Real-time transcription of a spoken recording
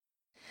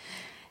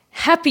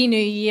Happy New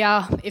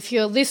Year. If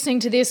you're listening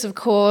to this, of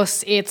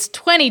course, it's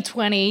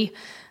 2020,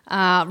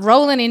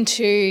 rolling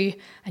into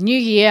a new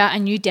year, a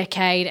new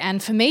decade,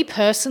 and for me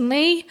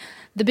personally,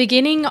 the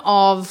beginning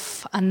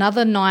of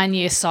another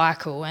 9-year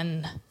cycle.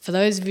 And for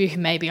those of you who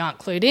maybe aren't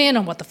clued in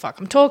on what the fuck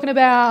I'm talking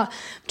about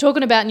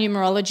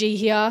numerology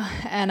here.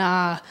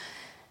 And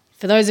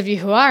for those of you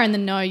who are in the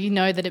know, you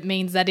know that it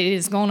means that it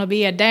is going to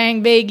be a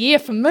dang big year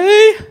for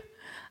me.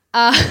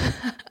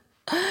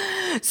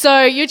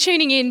 So you're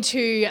tuning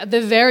into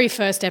the very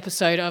first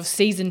episode of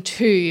Season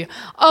 2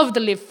 of the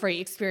Live Free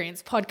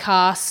Experience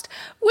podcast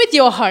with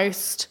your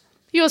host,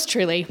 yours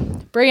truly,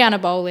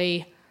 Briana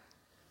Bowley.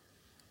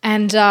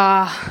 And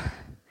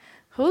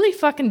holy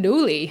fucking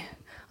dooly,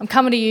 I'm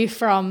coming to you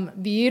from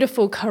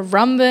beautiful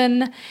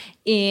Currumbin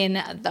in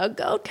the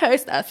Gold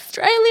Coast,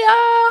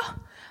 Australia.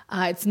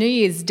 It's New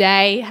Year's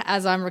Day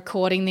as I'm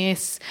recording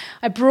this.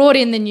 I brought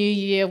in the new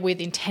year with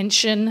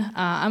intention.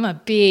 I'm a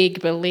big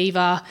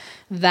believer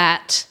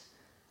that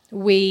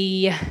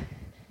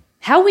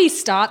how we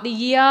start the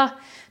year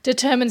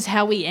determines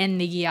how we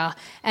end the year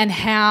and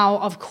how,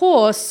 of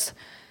course,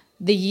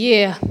 the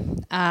year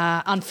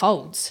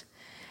unfolds.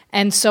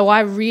 And so I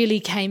really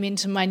came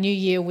into my new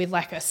year with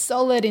like a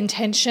solid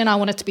intention. I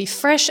want it to be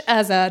fresh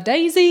as a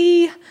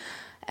daisy.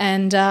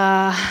 And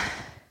I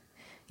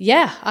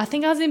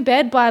think I was in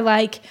bed by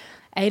like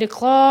 8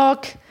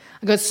 o'clock.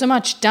 I got so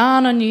much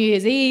done on New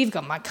Year's Eve,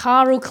 got my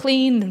car all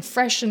cleaned and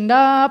freshened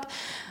up,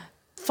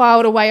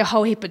 filed away a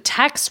whole heap of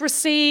tax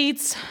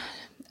receipts.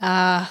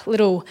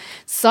 Little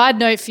side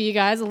note for you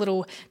guys, a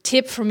little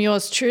tip from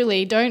yours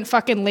truly. Don't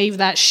fucking leave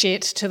that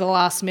shit to the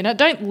last minute.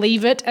 Don't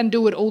leave it and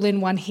do it all in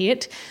one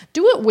hit.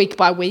 Do it week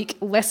by week.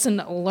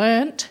 Lesson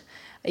learnt.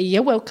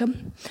 You're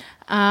welcome.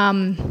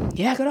 I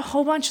got a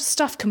whole bunch of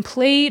stuff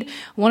complete.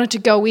 Wanted to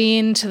go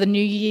into the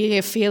new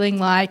year feeling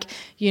like,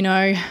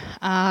 like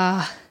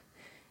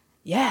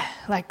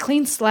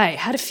clean slate.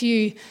 Had a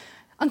few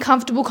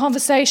uncomfortable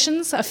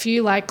conversations, a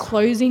few like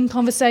closing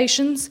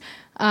conversations.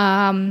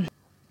 And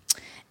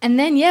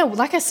then,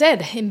 like I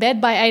said, in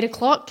bed by 8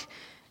 o'clock.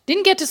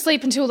 Didn't get to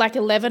sleep until like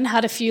 11.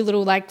 Had a few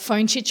little like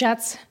phone chit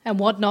chats and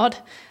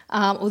whatnot.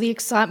 All the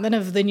excitement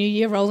of the new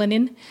year rolling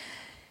in.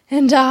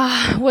 And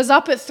was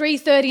up at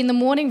 3:30 in the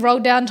morning,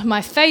 rolled down to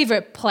my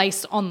favourite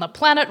place on the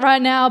planet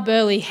right now,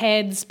 Bowley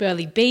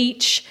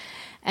Beach,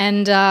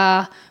 and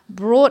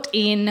brought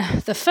in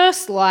the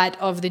first light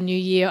of the new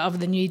year, of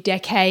the new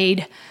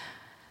decade,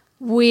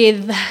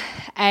 with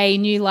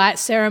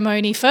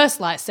a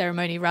first light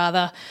ceremony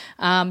rather.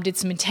 Did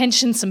some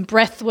intention, some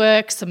breath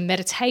work, some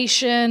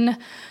meditation,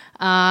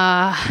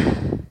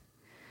 and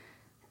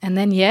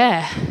then,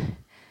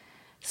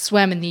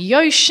 swam in the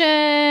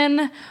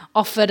ocean,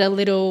 offered a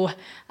little,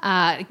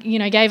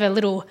 gave a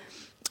little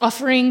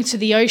offering to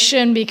the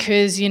ocean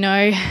because,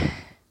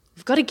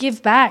 we've got to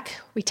give back.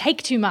 We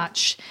take too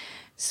much.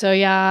 So,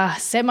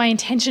 set my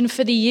intention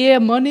for the year,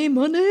 money.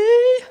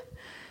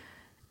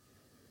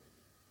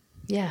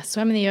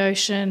 Swam in the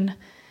ocean,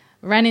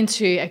 ran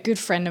into a good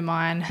friend of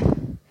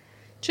mine,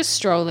 just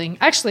strolling.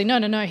 Actually,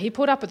 no. He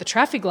pulled up at the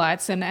traffic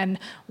lights and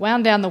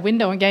wound down the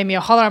window and gave me a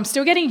holler. I'm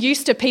still getting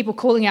used to people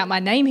calling out my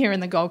name here in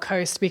the Gold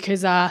Coast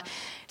because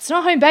it's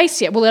not home base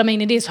yet. Well, I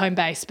mean, it is home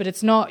base, but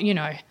it's not,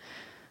 I'm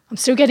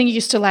still getting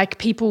used to like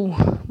people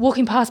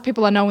walking past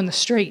people I know in the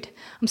street.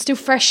 I'm still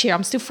fresh here.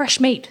 I'm still fresh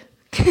meat.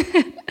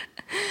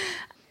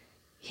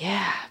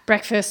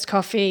 Breakfast,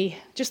 coffee,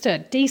 just a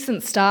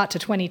decent start to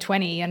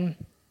 2020. And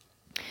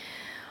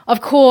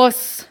of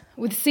course,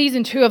 with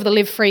Season 2 of the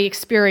Live Free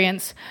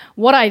Experience,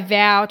 what I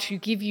vow to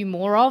give you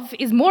more of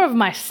is more of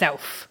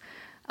myself.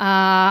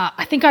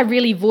 I think I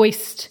really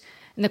voiced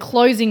in the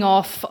closing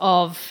off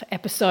of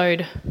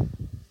episode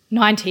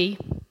 90,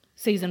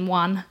 Season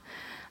 1,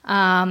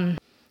 I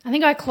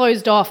think I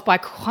closed off by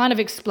kind of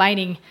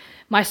explaining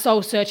my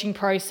soul-searching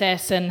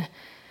process and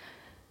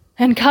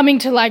coming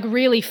to like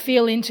really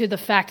feel into the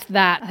fact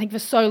that I think for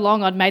so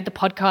long I'd made the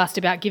podcast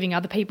about giving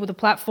other people the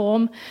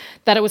platform,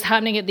 that it was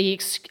happening at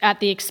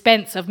the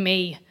expense of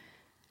me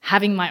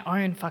having my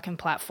own fucking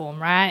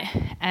platform, right?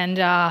 And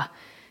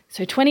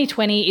so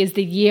 2020 is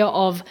the year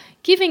of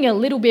giving a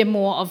little bit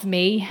more of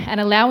me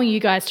and allowing you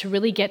guys to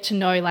really get to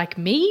know like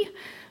me,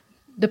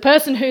 the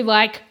person who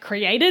like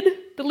created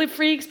the Live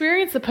Free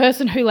Experience, the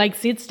person who like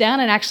sits down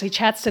and actually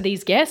chats to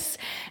these guests.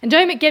 And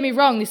don't get me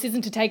wrong, this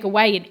isn't to take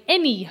away in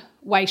any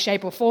way,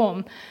 shape or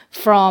form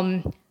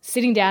from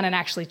sitting down and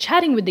actually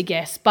chatting with the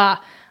guests,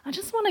 but I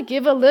just want to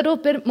give a little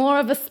bit more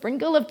of a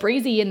sprinkle of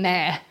breezy in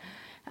there.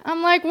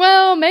 I'm like,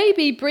 well,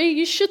 maybe, Bree,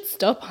 you should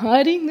stop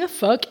hiding the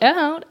fuck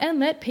out and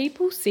let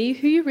people see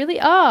who you really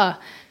are.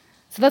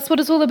 So that's what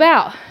it's all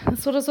about.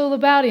 That's what it's all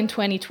about in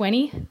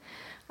 2020.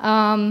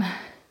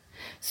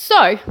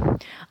 So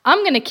I'm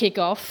going to kick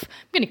off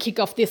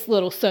this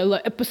little solo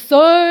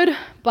episode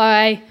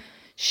by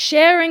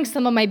sharing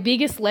some of my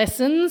biggest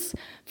lessons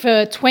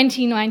for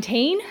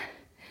 2019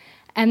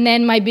 and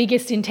then my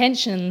biggest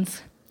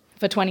intentions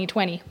for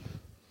 2020.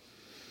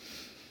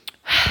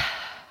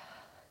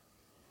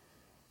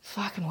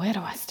 Fucking where do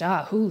I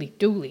start? Hooly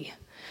dooly.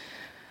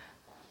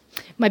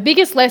 My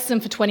biggest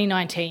lesson for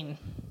 2019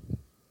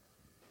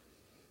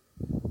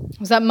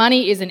 was that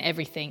money isn't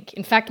everything.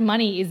 In fact,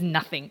 money is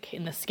nothing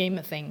in the scheme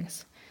of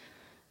things.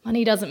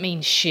 Money doesn't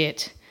mean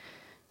shit.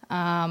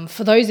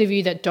 For those of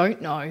you that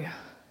don't know,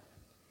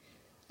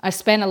 I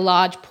spent a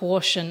large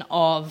portion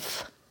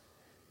of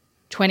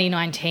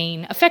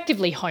 2019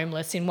 effectively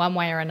homeless in one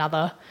way or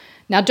another.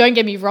 Now, don't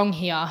get me wrong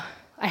here.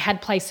 I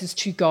had places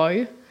to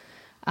go.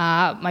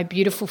 My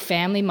beautiful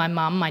family, my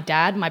mum, my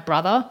dad, my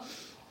brother,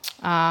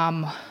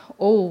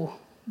 all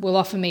will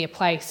offer me a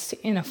place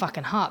in a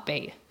fucking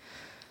heartbeat.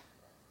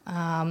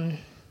 And,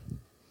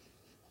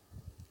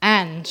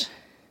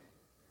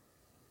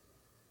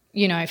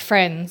 you know,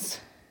 friends,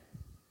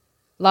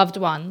 loved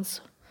ones,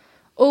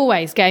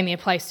 always gave me a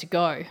place to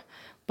go.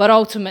 But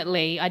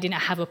ultimately, I didn't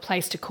have a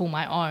place to call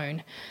my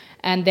own.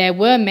 And there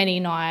were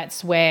many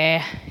nights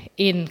where,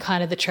 in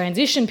kind of the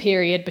transition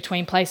period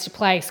between place to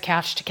place,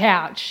 couch to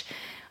couch,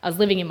 I was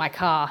living in my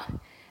car.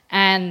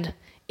 And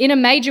in a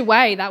major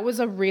way, that was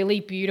a really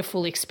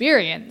beautiful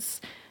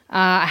experience.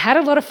 I had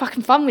a lot of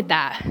fucking fun with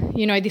that.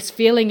 You know, this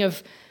feeling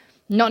of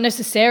not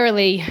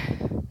necessarily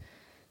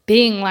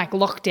being like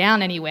locked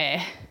down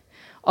anywhere,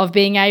 of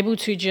being able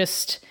to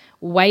just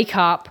wake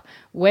up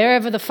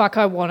wherever the fuck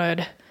I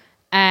wanted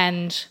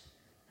and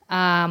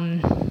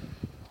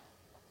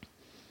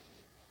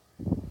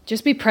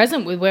just be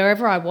present with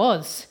wherever I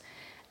was.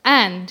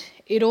 And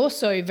it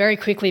also very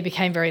quickly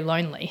became very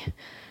lonely.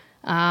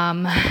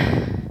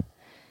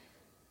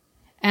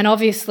 And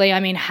obviously, I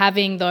mean,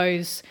 having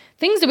those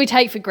things that we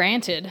take for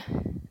granted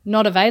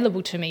not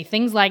available to me,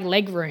 things like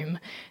leg room,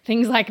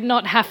 things like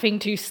not having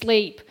to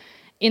sleep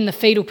in the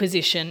fetal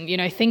position, you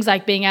know, things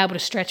like being able to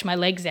stretch my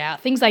legs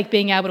out, things like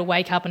being able to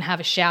wake up and have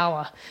a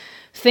shower,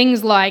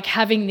 things like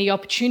having the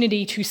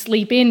opportunity to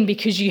sleep in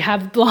because you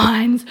have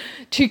blinds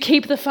to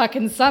keep the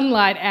fucking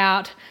sunlight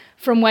out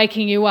from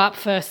waking you up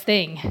first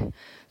thing.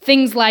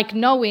 Things like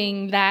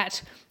knowing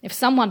that if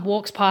someone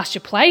walks past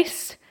your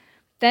place,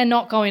 they're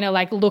not going to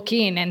like look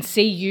in and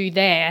see you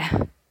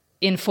there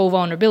in full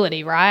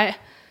vulnerability, right?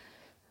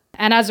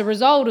 And as a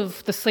result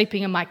of the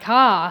sleeping in my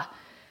car,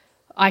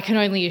 I can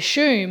only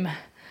assume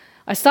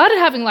I started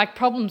having like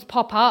problems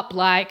pop up,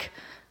 like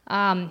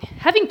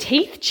having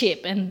teeth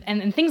chip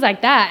and things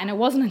like that. And it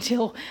wasn't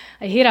until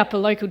I hit up a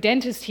local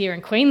dentist here in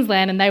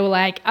Queensland and they were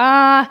like,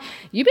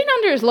 you've been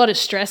under a lot of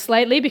stress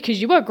lately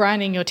because you were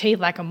grinding your teeth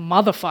like a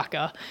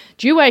motherfucker.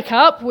 Do you wake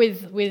up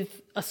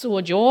with a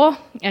sore jaw?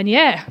 And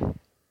yeah,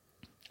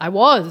 I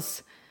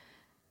was.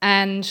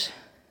 And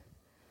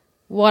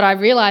what I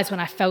realized when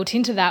I felt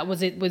into that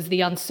was it was the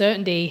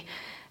uncertainty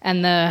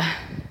and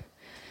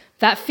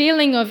that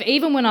feeling of,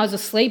 even when I was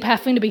asleep,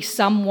 having to be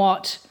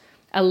somewhat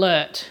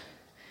alert,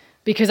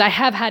 because I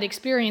have had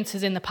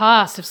experiences in the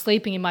past of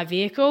sleeping in my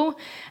vehicle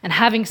and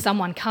having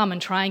someone come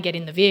and try and get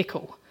in the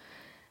vehicle.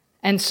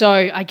 And so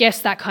I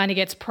guess that kind of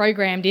gets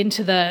programmed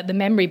into the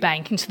memory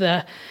bank, into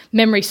the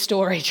memory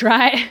storage,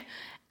 right?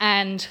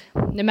 And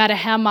no matter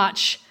how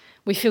much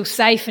we feel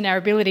safe in our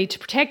ability to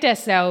protect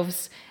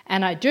ourselves,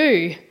 and I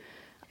do,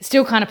 it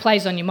still kind of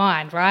plays on your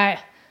mind, right?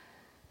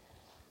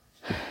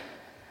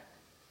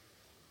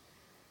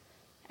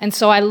 And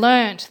so I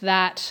learnt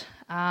that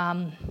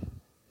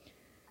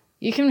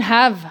you can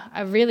have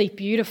a really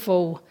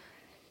beautiful,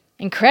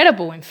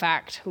 incredible, in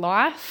fact,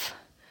 life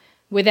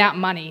without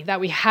money, that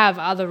we have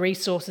other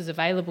resources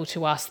available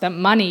to us, that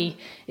money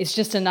is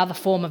just another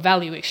form of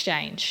value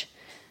exchange,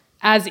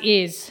 as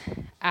is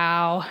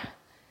our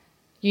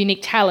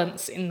unique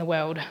talents in the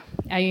world,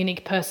 our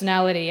unique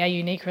personality, our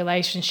unique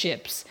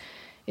relationships.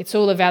 It's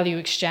all a value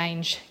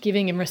exchange,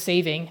 giving and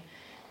receiving.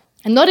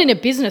 And not in a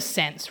business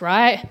sense,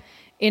 right?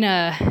 In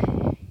a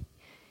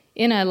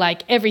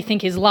like everything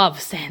is love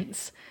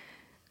sense.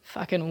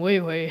 Fucking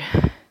woo-woo.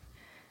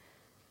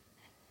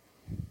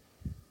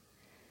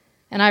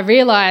 And I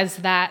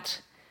realised that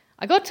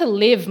I got to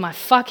live my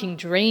fucking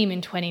dream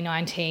in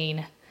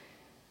 2019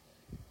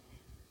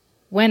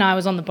 when I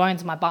was on the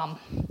bones of my bum,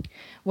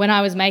 when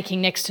I was making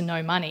next to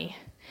no money.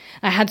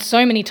 I had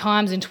so many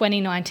times in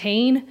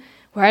 2019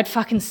 where I'd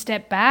fucking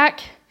step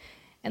back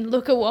and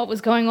look at what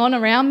was going on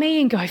around me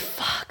and go,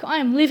 fuck, I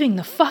am living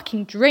the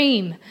fucking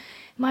dream.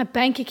 My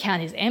bank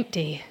account is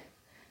empty.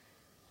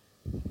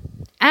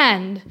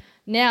 And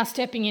now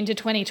stepping into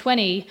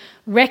 2020,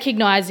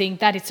 recognising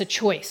that it's a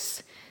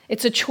choice.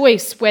 It's a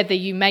choice whether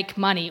you make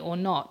money or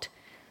not.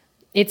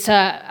 It's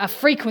a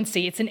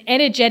frequency. It's an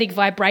energetic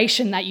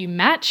vibration that you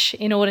match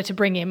in order to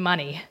bring in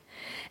money.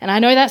 And I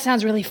know that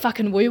sounds really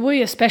fucking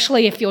woo-woo,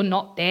 especially if you're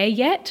not there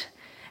yet.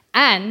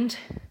 And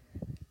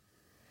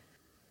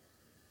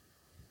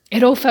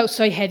it all felt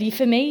so heavy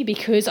for me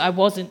because I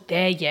wasn't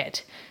there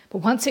yet. But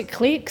once it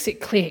clicks,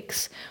 it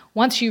clicks.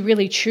 Once you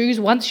really choose,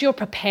 once you're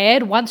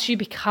prepared, once you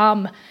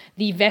become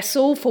the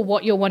vessel for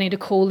what you're wanting to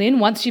call in,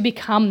 once you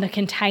become the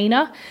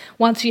container,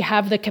 once you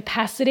have the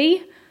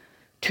capacity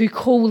to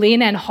call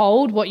in and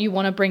hold what you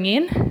want to bring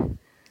in,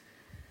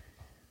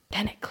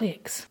 then it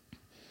clicks.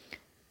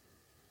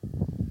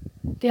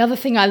 The other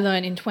thing I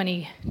learned in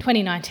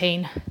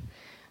 2019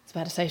 is was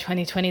about to say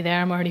 2020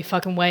 there. I'm already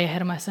fucking way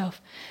ahead of myself.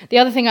 The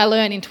other thing I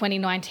learned in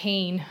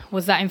 2019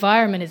 was that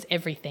environment is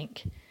everything.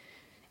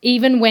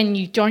 Even when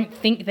you don't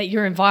think that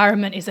your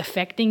environment is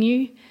affecting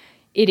you,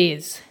 it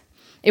is.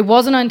 It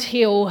wasn't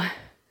until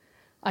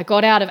I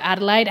got out of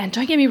Adelaide, and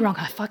don't get me wrong,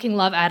 I fucking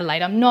love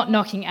Adelaide. I'm not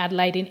knocking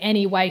Adelaide in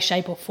any way,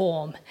 shape or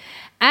form.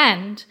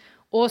 And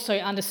also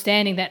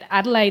understanding that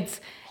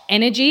Adelaide's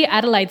energy,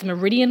 Adelaide's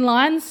meridian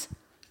lines,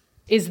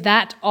 is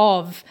that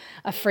of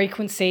a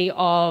frequency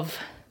of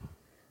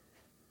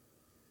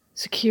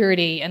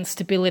security and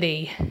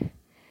stability.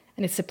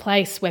 And it's a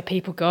place where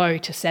people go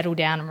to settle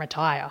down and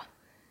retire.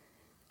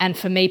 And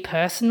for me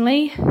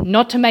personally,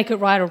 not to make it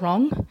right or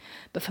wrong,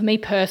 but for me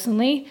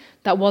personally,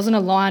 that wasn't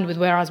aligned with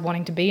where I was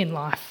wanting to be in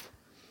life.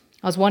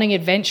 I was wanting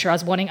adventure, I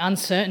was wanting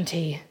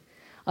uncertainty,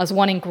 I was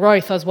wanting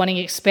growth, I was wanting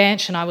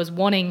expansion, I was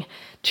wanting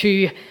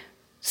to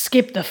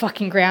skip the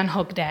fucking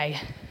Groundhog Day.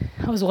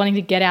 I was wanting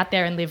to get out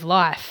there and live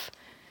life.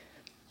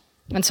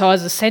 And so I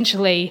was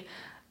essentially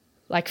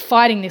like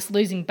fighting this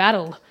losing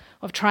battle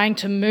of trying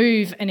to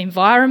move an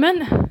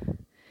environment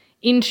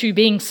into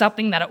being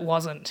something that it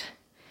wasn't.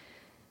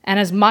 And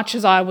as much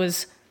as I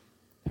was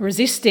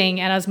resisting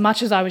and as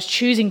much as I was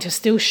choosing to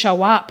still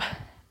show up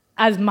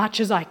as much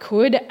as I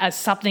could as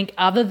something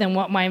other than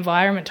what my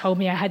environment told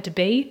me I had to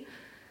be,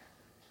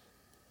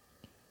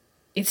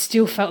 it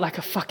still felt like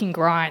a fucking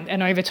grind.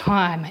 And over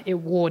time, it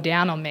wore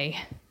down on me.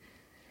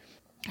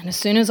 And as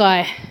soon as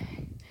I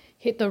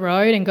hit the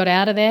road and got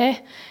out of there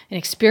and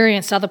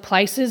experienced other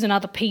places and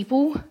other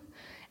people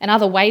and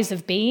other ways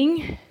of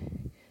being,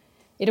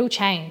 it all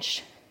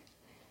changed.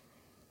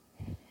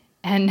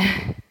 And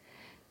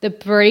the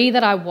Brie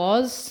that I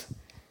was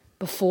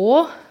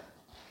before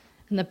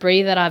and the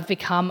Brie that I've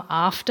become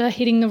after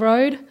hitting the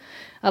road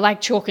are like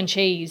chalk and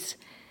cheese.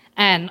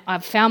 And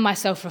I've found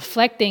myself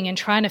reflecting and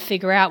trying to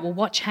figure out, well,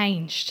 what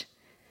changed?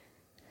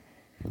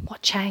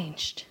 What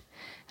changed?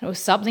 And it was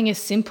something as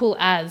simple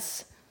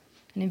as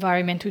an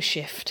environmental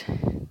shift.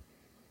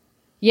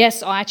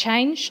 Yes, I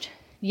changed.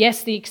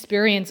 Yes, the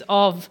experience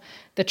of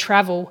the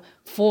travel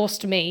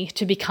forced me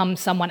to become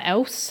someone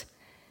else.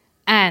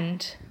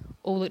 And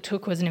all it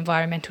took was an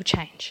environmental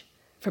change,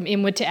 from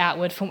inward to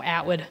outward, from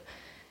outward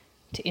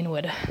to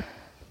inward.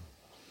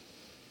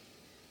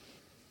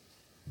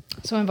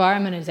 So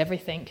environment is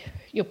everything.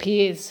 Your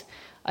peers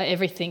are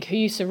everything. Who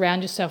you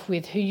surround yourself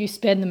with, who you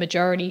spend the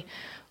majority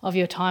of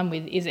your time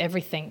with is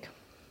everything.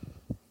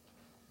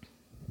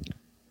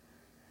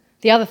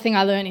 The other thing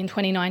I learned in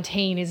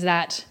 2019 is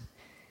that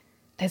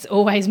there's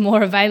always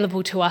more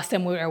available to us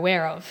than we're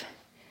aware of.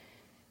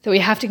 That we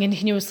have to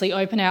continuously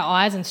open our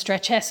eyes and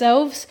stretch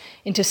ourselves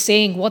into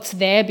seeing what's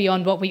there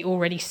beyond what we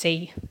already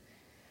see.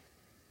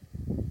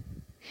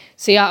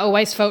 See, I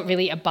always felt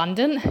really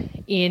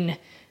abundant in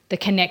the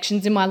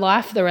connections in my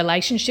life, the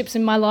relationships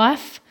in my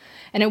life,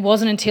 and it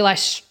wasn't until I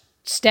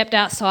stepped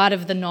outside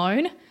of the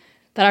known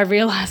that I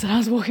realised that I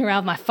was walking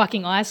around with my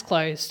fucking eyes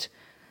closed.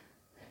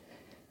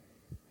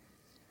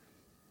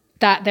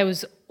 That there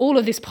was all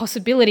of this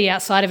possibility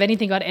outside of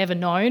anything I'd ever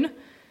known.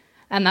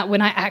 And that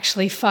when I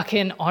actually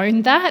fucking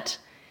owned that,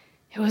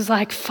 it was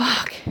like,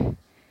 fuck.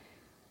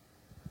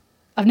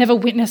 I've never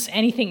witnessed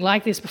anything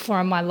like this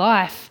before in my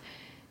life.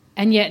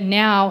 And yet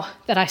now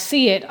that I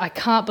see it, I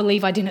can't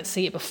believe I didn't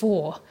see it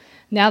before.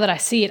 Now that I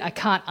see it, I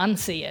can't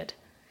unsee it.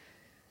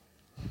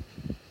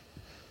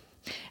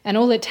 And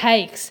all it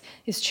takes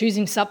is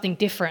choosing something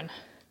different.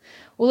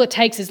 All it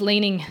takes is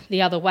leaning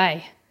the other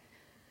way.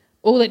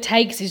 All it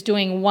takes is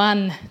doing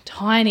one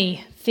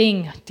tiny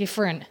thing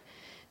different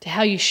to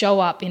how you show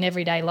up in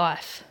everyday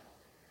life.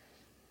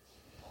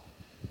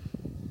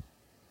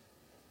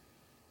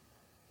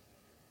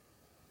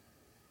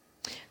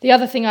 The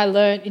other thing I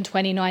learned in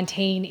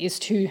 2019 is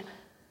to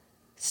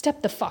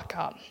step the fuck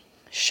up,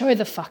 show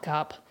the fuck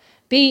up,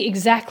 be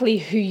exactly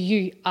who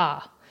you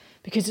are,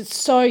 because it's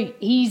so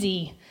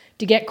easy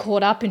to get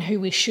caught up in who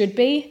we should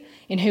be,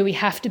 in who we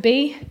have to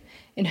be,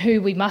 in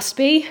who we must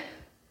be.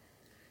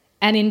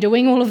 And in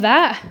doing all of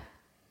that,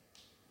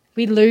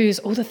 we lose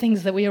all the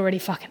things that we already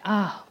fucking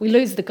are. We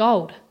lose the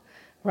gold,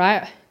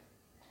 right?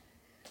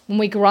 When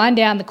we grind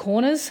down the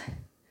corners,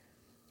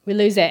 we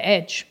lose our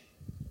edge.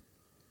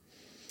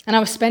 And I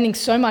was spending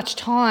so much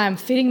time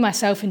fitting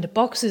myself into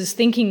boxes,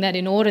 thinking that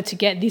in order to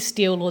get this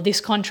deal or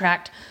this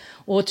contract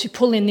or to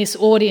pull in this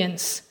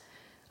audience,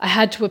 I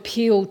had to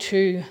appeal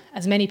to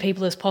as many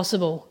people as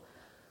possible,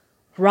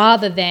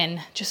 rather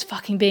than just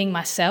fucking being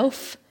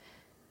myself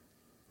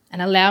and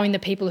allowing the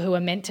people who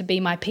are meant to be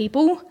my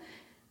people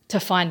to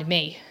find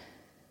me.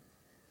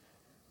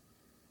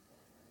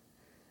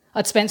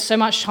 I'd spent so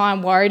much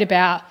time worried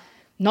about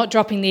not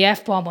dropping the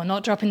F-bomb or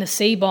not dropping the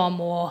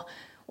C-bomb or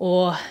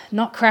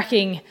not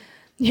cracking,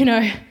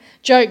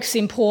 jokes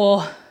in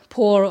poor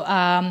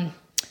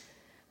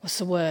what's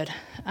the word?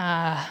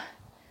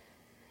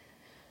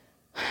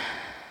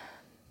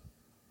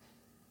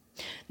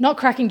 Not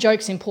cracking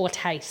jokes in poor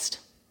taste.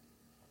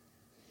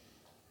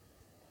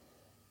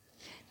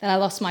 Then I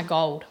lost my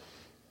gold.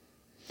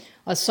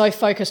 I was so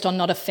focused on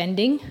not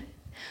offending,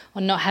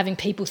 on not having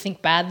people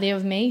think badly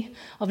of me,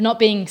 of not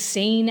being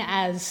seen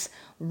as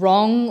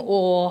wrong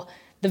or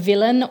the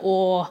villain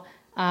or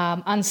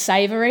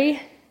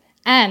unsavory.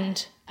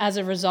 And as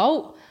a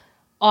result,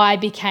 I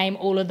became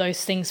all of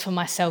those things for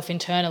myself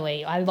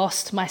internally. I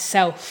lost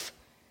myself.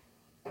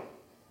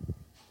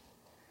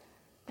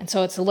 And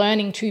so it's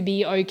learning to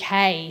be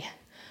okay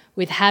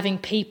with having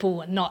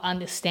people not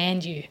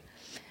understand you.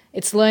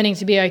 It's learning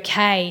to be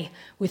okay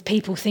with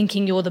people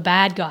thinking you're the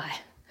bad guy.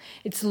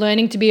 It's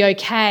learning to be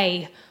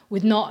okay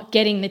with not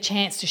getting the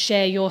chance to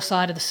share your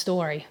side of the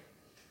story,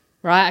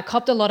 right? I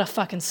copped a lot of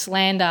fucking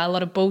slander, a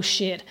lot of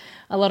bullshit,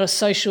 a lot of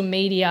social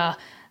media,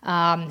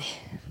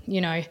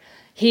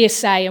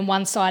 hearsay and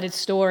one-sided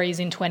stories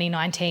in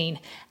 2019.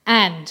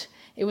 And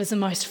it was the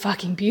most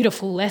fucking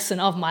beautiful lesson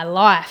of my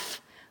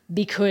life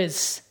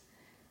because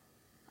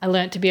I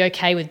learned to be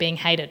okay with being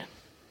hated.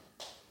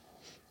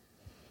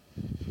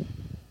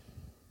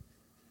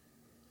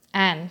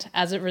 And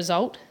as a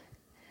result,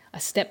 I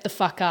stepped the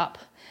fuck up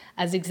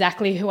as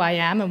exactly who I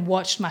am and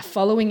watched my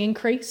following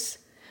increase,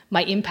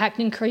 my impact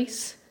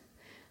increase,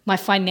 my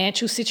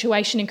financial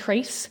situation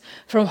increase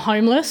from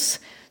homeless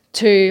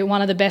to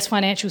one of the best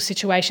financial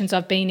situations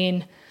I've been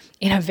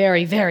in a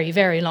very, very,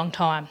 very long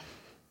time.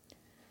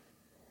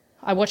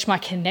 I watched my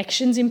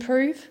connections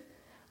improve.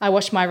 I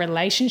watched my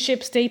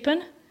relationships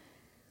deepen.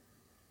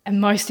 And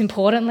most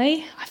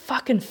importantly, I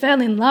fucking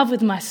fell in love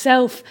with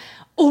myself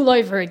all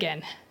over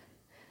again,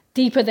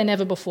 deeper than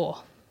ever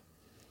before.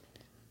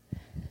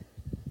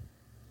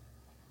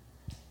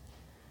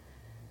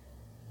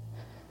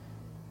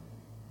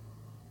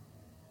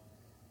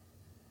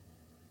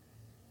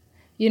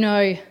 You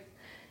know,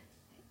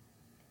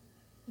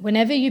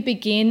 whenever you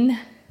begin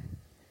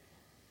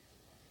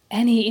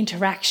any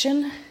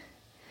interaction,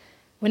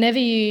 whenever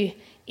you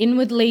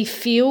inwardly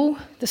feel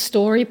the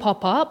story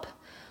pop up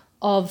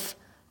of,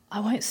 I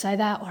won't say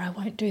that, or I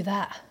won't do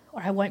that,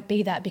 or I won't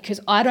be that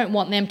because I don't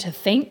want them to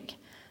think,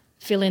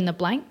 fill in the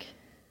blank,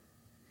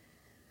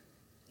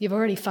 you've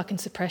already fucking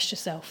suppressed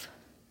yourself.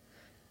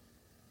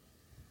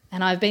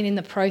 And I've been in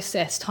the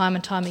process time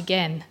and time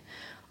again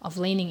of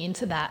leaning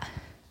into that.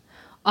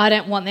 I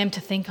don't want them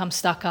to think I'm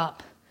stuck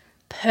up.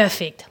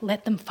 Perfect.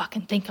 Let them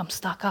fucking think I'm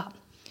stuck up.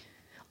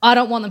 I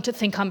don't want them to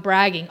think I'm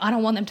bragging. I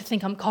don't want them to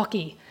think I'm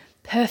cocky.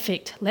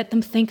 Perfect. Let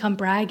them think I'm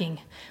bragging.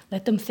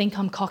 Let them think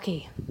I'm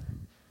cocky.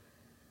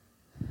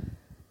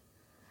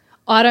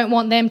 I don't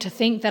want them to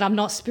think that I'm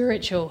not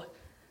spiritual.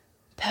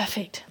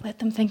 Perfect. Let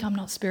them think I'm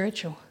not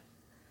spiritual.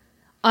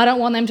 I don't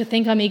want them to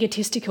think I'm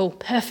egotistical.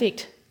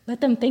 Perfect.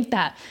 Let them think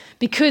that.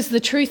 Because the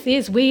truth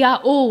is we are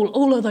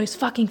all of those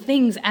fucking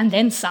things and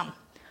then some.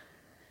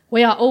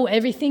 We are all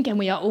everything and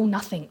we are all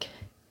nothing.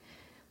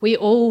 We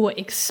all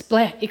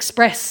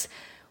express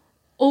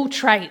all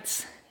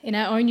traits in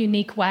our own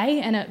unique way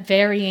and at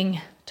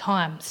varying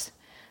times,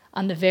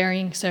 under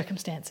varying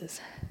circumstances.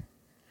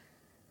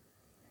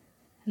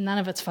 None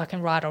of it's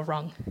fucking right or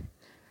wrong.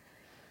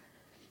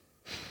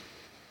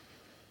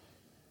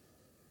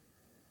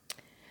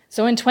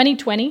 So in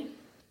 2020,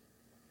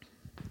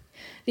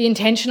 the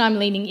intention I'm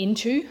leaning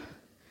into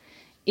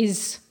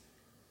is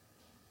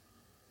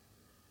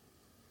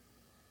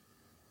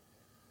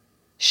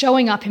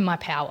showing up in my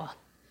power.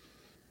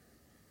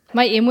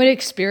 My inward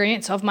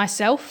experience of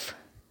myself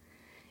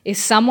is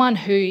someone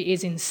who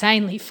is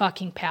insanely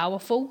fucking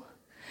powerful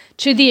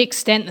to the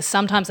extent that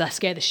sometimes I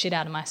scare the shit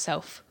out of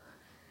myself.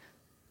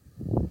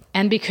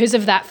 And because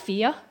of that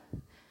fear,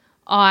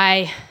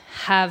 I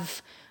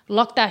have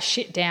locked that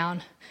shit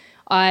down.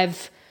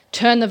 I've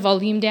turned the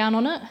volume down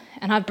on it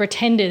and I've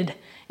pretended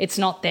it's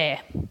not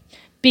there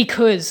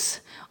because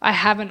I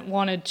haven't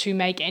wanted to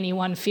make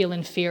anyone feel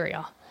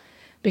inferior,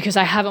 because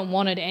I haven't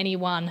wanted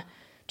anyone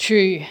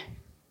to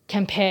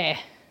compare.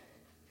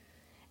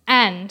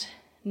 And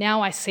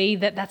now I see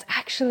that that's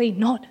actually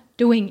not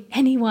doing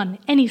anyone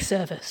any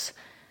service.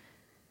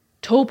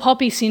 Tall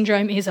poppy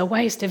syndrome is a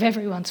waste of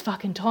everyone's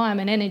fucking time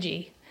and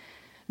energy.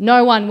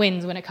 No one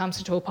wins when it comes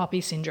to tall poppy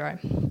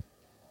syndrome.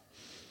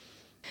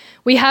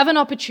 We have an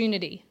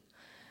opportunity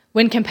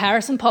when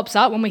comparison pops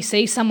up, when we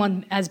see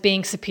someone as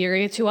being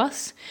superior to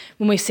us,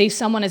 when we see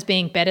someone as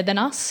being better than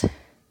us,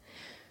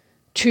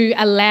 to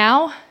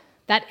allow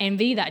that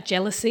envy, that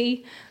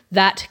jealousy,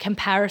 that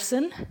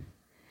comparison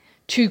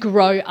to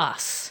grow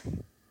us.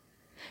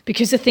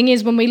 Because the thing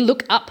is, when we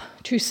look up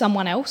to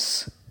someone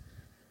else,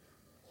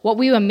 what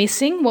we are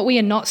missing, what we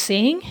are not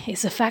seeing,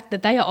 is the fact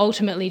that they are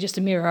ultimately just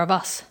a mirror of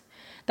us.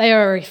 They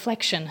are a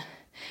reflection.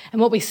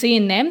 And what we see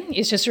in them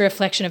is just a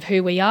reflection of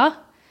who we are,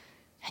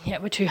 and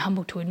yet we're too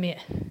humble to admit.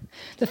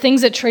 The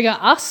things that trigger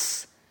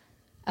us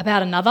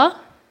about another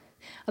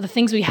are the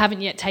things we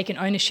haven't yet taken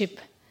ownership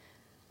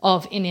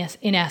of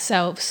in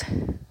ourselves.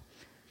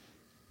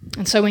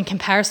 And so when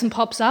comparison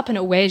pops up and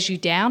it wears you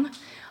down,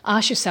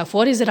 ask yourself,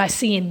 what is it I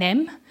see in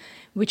them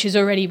which is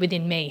already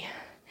within me?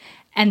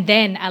 And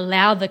then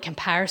allow the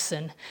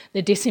comparison,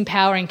 the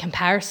disempowering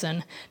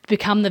comparison, to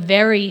become the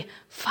very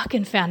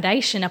fucking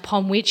foundation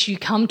upon which you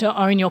come to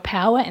own your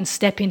power and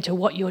step into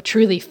what you're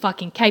truly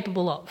fucking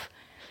capable of.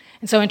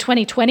 And so in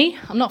 2020,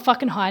 I'm not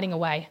fucking hiding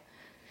away.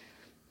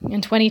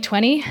 In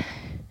 2020,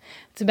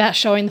 it's about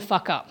showing the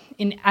fuck up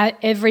in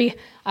every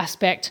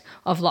aspect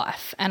of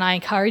life. And I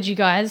encourage you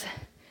guys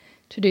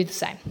to do the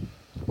same.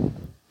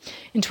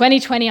 In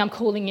 2020, I'm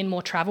calling in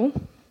more travel.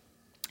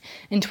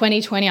 In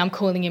 2020, I'm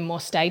calling in more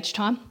stage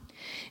time.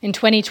 In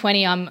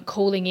 2020, I'm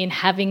calling in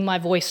having my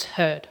voice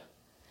heard.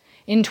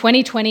 In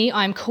 2020,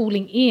 I'm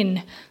calling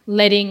in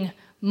letting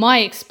my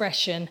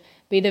expression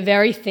be the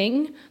very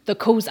thing that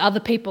calls other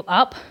people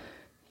up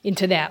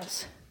into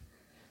theirs.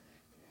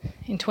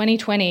 In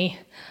 2020,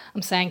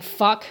 I'm saying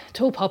fuck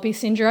tall poppy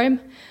syndrome,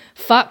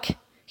 fuck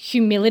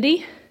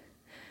humility,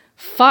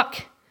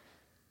 fuck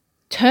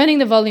turning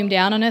the volume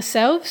down on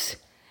ourselves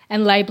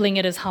and labelling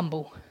it as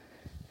humble.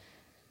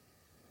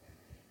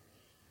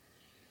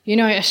 You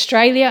know,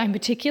 Australia in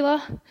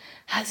particular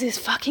has this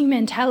fucking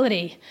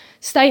mentality.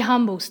 Stay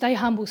humble, stay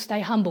humble,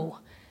 stay humble.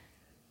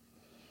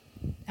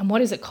 And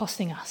what is it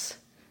costing us?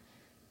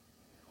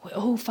 We're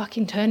all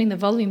fucking turning the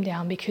volume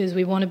down because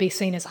we want to be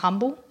seen as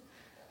humble.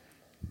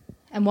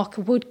 And what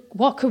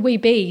could we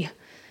be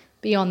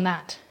beyond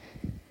that?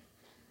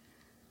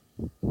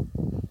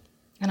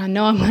 And I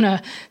know I'm going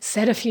to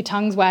set a few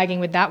tongues wagging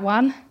with that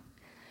one.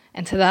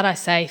 And to that I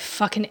say,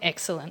 fucking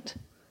excellent.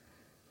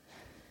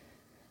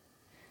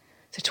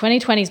 So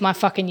 2020 is my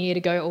fucking year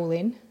to go all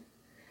in.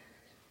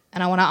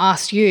 And I want to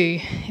ask you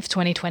if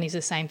 2020 is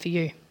the same for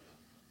you.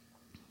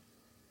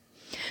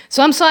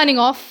 So I'm signing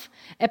off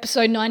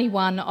episode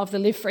 91 of the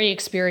Live Free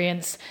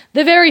Experience,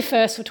 the very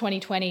first for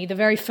 2020, the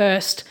very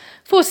first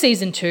for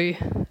season 2.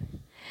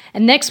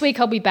 And next week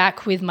I'll be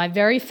back with my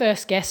very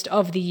first guest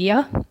of the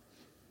year.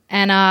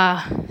 And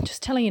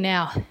just telling you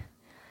now,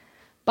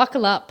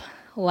 buckle up,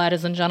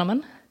 ladies and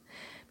gentlemen,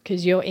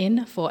 because you're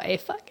in for a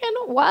fucking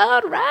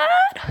wild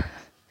ride.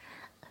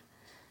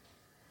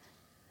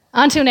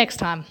 Until next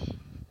time,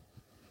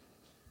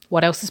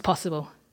 what else is possible?